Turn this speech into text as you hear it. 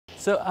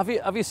So have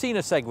you seen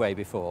a Segway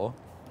before?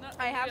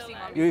 I have seen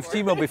one. You've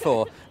seen one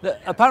before.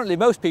 Apparently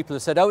most people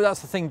have said, oh, that's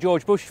the thing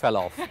George Bush fell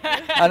off.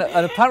 and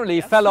apparently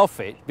he fell off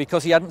it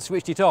because he hadn't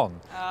switched it on.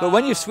 But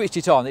when you've switched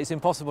it on, it's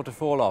impossible to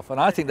fall off. And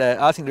I think they're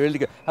really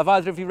good. Have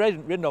either of you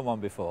ridden on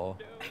one before?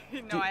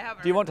 No, I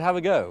haven't. Do you want to have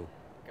a go?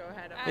 Go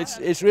ahead.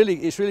 It's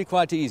really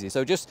quite easy.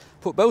 So just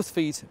put both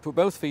feet,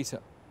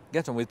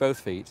 get on with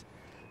both feet,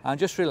 and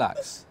just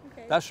relax.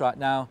 Okay. That's right.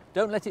 Now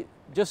don't let it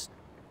just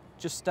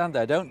stand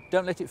there. Don't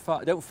let it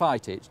don't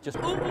fight it. Just.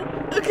 Ooh,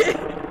 okay.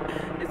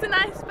 It's a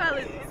nice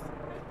balance.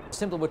 The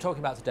symbol we're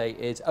talking about today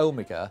is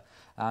omega,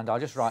 and I'll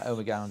just write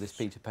omega on this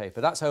piece of paper.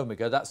 That's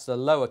omega, that's the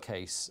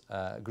lowercase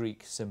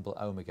Greek symbol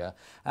omega.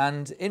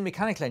 And in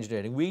mechanical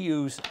engineering, we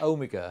use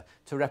omega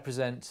to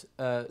represent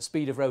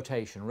speed of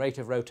rotation, rate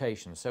of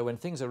rotation. So when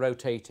things are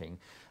rotating,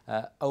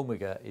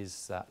 omega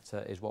is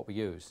what we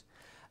use.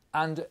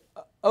 And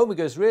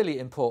omega is really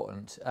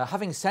important.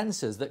 Having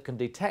sensors that can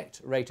detect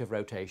rate of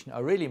rotation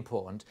are really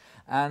important,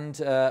 and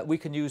we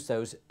can use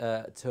those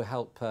to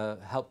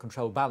help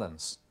control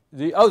balance.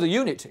 The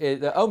unit,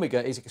 the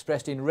omega, is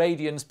expressed in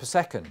radians per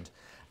second,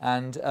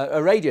 and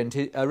a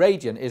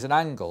radian is an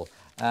angle.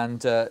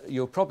 And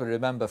you'll probably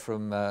remember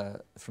from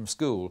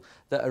school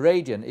that a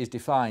radian is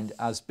defined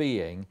as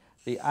being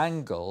the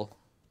angle.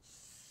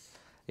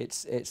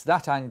 It's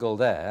that angle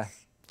there,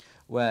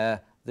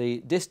 where the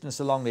distance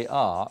along the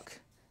arc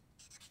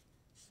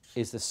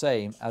is the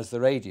same as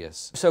the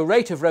radius. So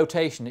rate of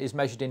rotation is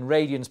measured in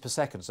radians per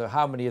second. So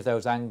how many of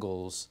those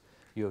angles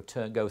you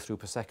go through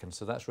per second,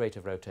 so that's rate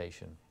of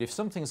rotation. If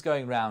something's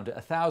going round at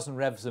 1,000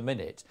 revs a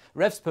minute,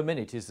 revs per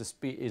minute is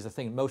the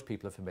thing most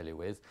people are familiar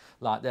with.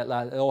 Like they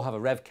all have a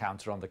rev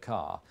counter on the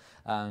car,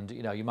 and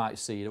you know you might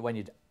see that when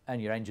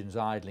your engine's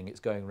idling,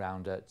 it's going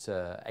round at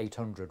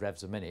 800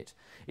 revs a minute.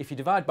 If you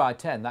divide by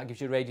 10, that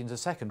gives you radians a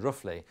second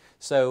roughly.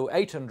 So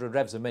 800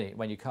 revs a minute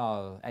when your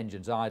car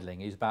engine's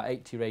idling is about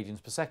 80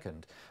 radians per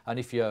second. And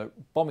if you're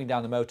bombing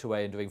down the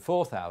motorway and doing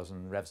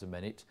 4,000 revs a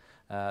minute,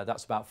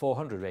 that's about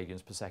 400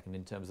 radians per second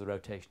in terms of the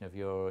rotation of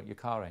your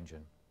car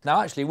engine.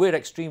 Now actually we're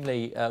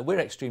extremely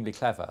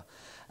clever,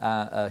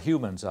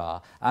 humans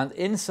are, and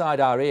inside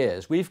our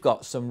ears we've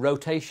got some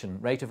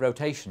rate of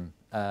rotation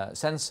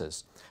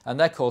sensors, and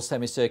they're called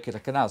semicircular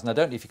canals. And I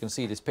don't know if you can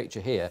see this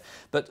picture here,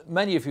 but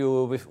many of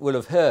you will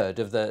have heard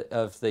of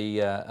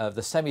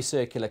the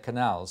semicircular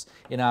canals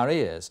in our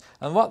ears.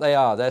 And what they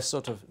are, they're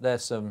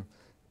some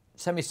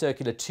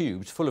semicircular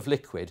tubes full of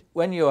liquid.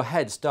 When your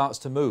head starts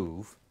to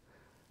move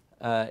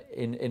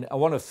in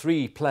one of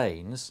three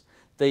planes,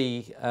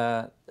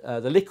 the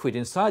liquid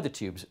inside the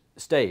tubes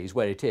stays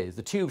where it is.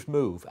 The tubes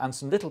move, and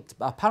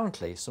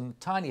apparently some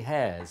tiny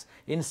hairs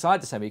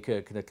inside the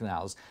semicircular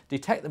canals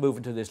detect the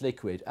movement of this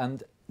liquid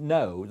and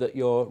know that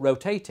you're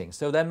rotating,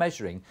 so they're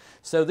measuring.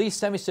 So these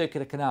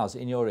semicircular canals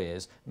in your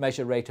ears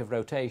measure rate of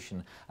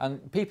rotation,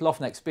 and people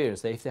often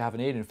experience that if they have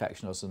an ear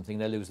infection or something,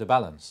 they lose their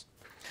balance.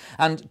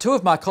 And two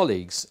of my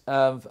colleagues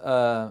have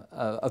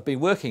been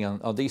working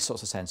on these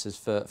sorts of sensors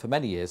for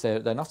many years. They're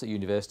not at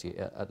university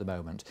at the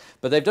moment,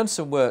 but they've done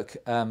some work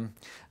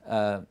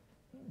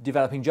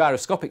developing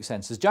gyroscopic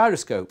sensors.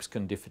 Gyroscopes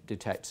can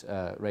detect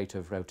rate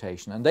of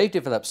rotation, and they've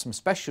developed some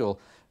special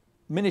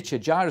miniature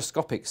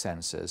gyroscopic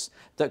sensors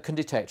that can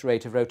detect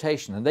rate of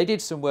rotation. And they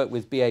did some work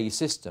with BAE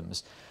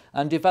Systems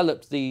and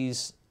developed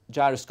these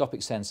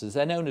gyroscopic sensors.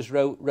 They're known as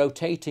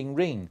rotating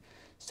ring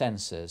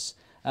sensors.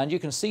 And you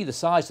can see the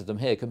size of them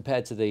here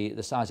compared to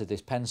the size of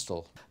this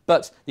pencil.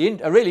 But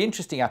a really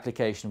interesting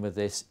application with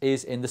this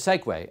is in the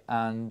Segway.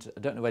 And I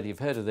don't know whether you've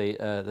heard of the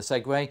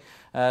Segway.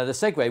 The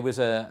Segway was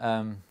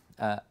a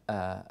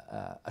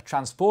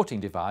transporting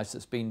device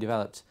that's been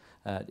developed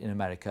in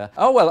America.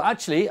 Oh well,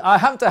 actually I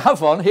happen to have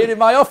one here in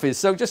my office,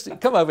 so just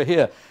come over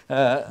here,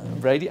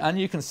 Brady, and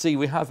you can see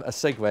we have a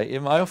Segway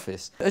in my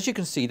office. As you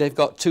can see, they've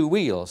got two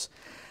wheels,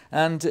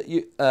 and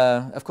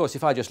of course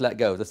if I just let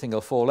go, the thing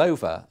will fall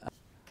over.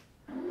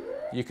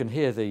 You can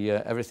hear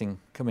everything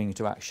coming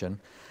into action.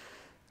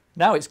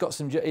 Now it's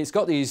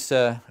got these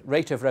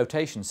rate of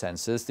rotation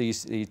sensors,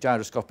 these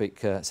gyroscopic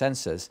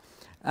sensors,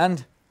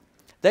 and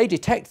they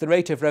detect the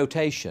rate of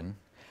rotation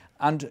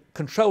and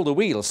control the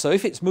wheels. So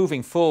if it's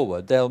moving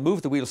forward, they'll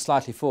move the wheels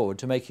slightly forward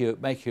to make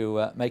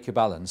you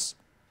balance.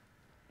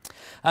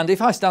 And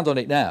if I stand on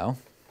it now,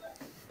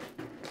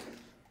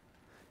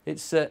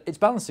 it's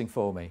balancing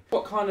for me.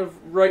 What kind of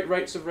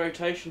rates of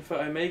rotation for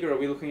omega are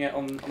we looking at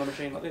on a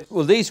machine like this?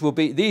 Well, these will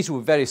be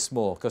very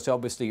small, because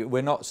obviously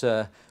we're not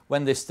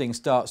when this thing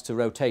starts to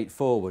rotate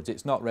forwards,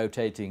 it's not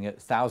rotating at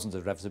thousands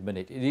of revs a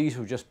minute. These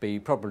will just be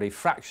probably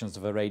fractions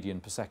of a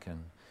radian per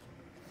second.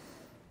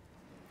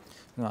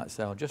 Right,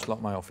 so I'll just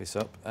lock my office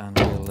up, and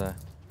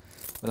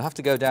we'll have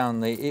to go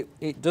down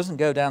it doesn't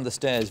go down the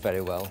stairs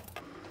very well.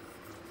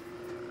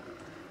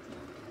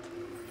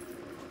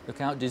 Look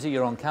how dizzy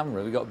you're on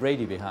camera. We've got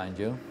Brady behind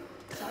you.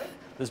 Sorry?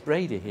 There's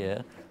Brady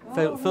here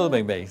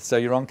filming me, so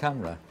you're on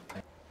camera.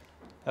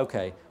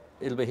 Okay,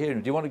 it'll be here.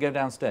 Do you want to go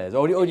downstairs?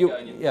 Or you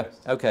yeah,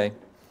 okay.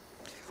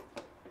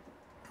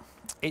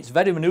 it's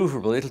very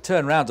manoeuvrable. It'll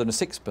turn round on a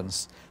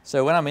sixpence.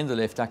 So when I'm in the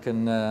lift, I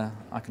can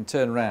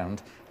turn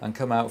round and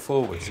come out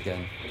forwards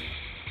again.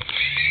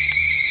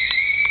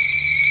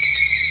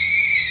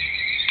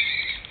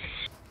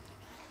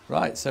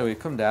 Right, so we've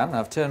come down.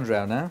 I've turned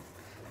round now,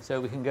 so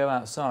we can go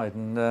outside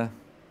and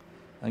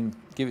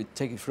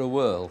take it for a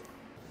whirl.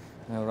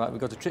 All right,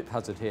 we've got a trip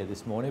hazard here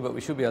this morning, but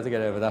we should be able to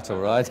get over that all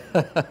right.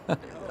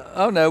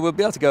 Oh no, we'll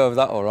be able to go over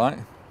that all right.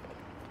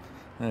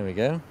 There we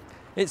go.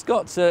 It's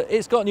got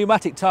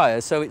pneumatic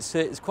tyres, so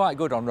it's quite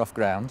good on rough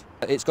ground.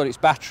 It's got its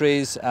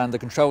batteries and the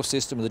control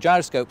system, the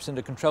gyroscopes and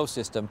the control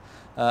system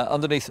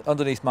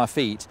underneath my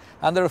feet.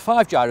 And there are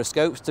 5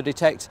 gyroscopes to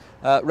detect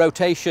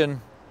rotation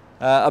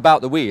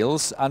about the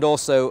wheels, and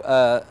also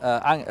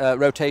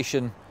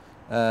rotation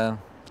about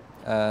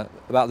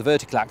the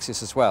vertical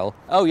axis as well.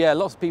 Oh yeah,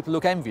 lots of people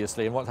look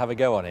enviously and want to have a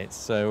go on it.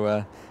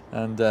 So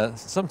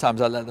sometimes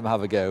I let them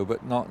have a go,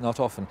 but not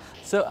often.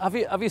 So have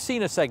you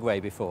seen a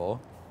Segway before?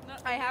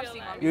 I have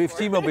seen one. You've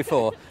seen one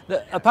before.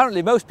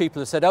 Apparently most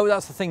people have said, oh,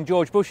 that's the thing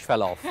George Bush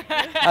fell off.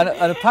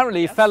 and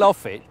apparently he fell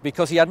off it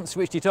because he hadn't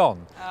switched it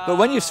on. But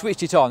when you've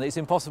switched it on, it's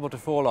impossible to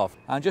fall off.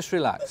 And just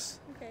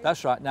relax. Okay.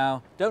 That's right.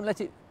 Now, don't let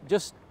it,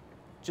 just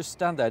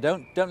stand there.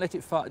 Don't let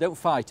it, don't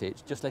fight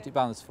it. Just let it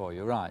balance for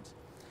you. Right.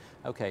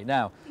 Okay,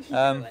 now,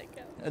 no,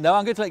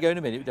 I'm going to let go in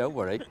a minute. Don't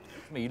worry.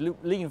 You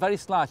lean very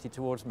slightly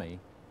towards me.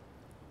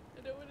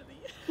 I don't want to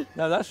lean.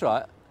 No, that's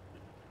right.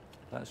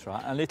 That's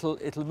right, and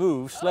it'll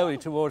move slowly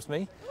towards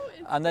me,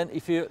 and then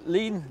if you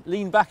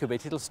lean back a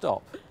bit, it'll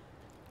stop.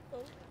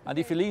 And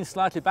if you lean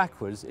slightly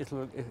backwards,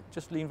 it'll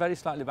just lean very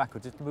slightly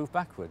backwards. It'll move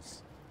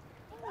backwards.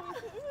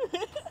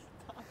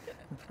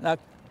 Now,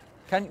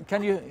 can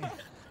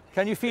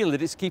you feel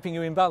that it's keeping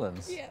you in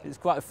balance? Yeah. It's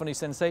quite a funny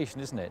sensation,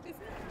 isn't it?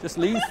 Just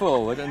lean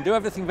forward and do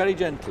everything very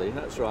gently.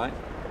 That's right.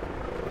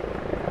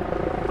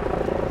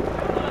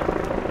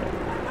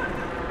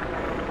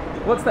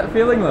 What's that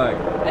feeling like?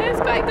 It's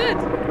quite good.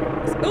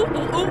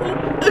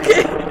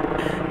 Okay.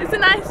 It's a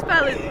nice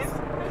balance.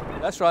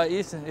 That's right.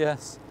 Yes.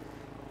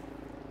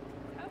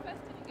 How fast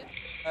did you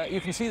go?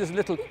 You can see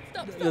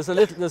there's a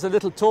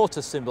little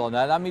tortoise symbol on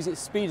there. That means its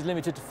speed is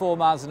limited to 4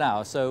 miles an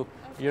hour, so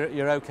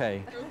you're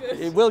okay.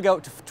 It will go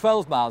up to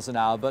 12 miles an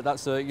hour, but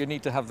that's you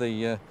need to have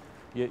the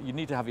you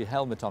need to have your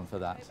helmet on for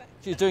that.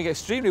 She's doing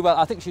extremely well.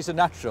 I think she's a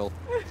natural.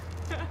 It's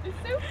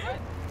so fun.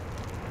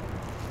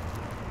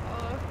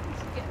 Oh, you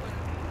should get one.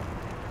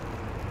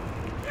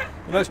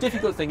 The most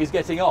difficult thing is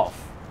getting off.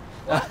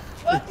 What?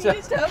 You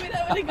just told me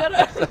that when he got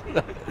up.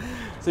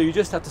 So you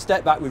just have to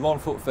step back with 1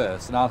 foot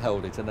first, and I'll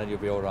hold it, and then you'll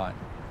be all right.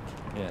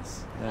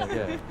 Yes, there we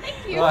go.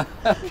 Thank you. Right,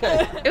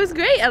 okay. It was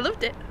great. I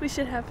loved it. We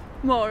should have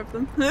more of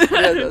them.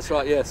 Yeah, that's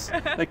right. Yes,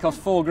 they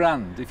cost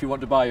 £4,000 if you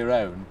want to buy your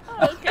own.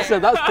 Oh, okay. So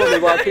that's probably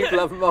why people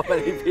haven't. Not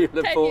many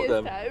people have 10 bought years'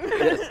 them. time.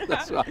 Yes,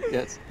 that's right.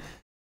 Yes.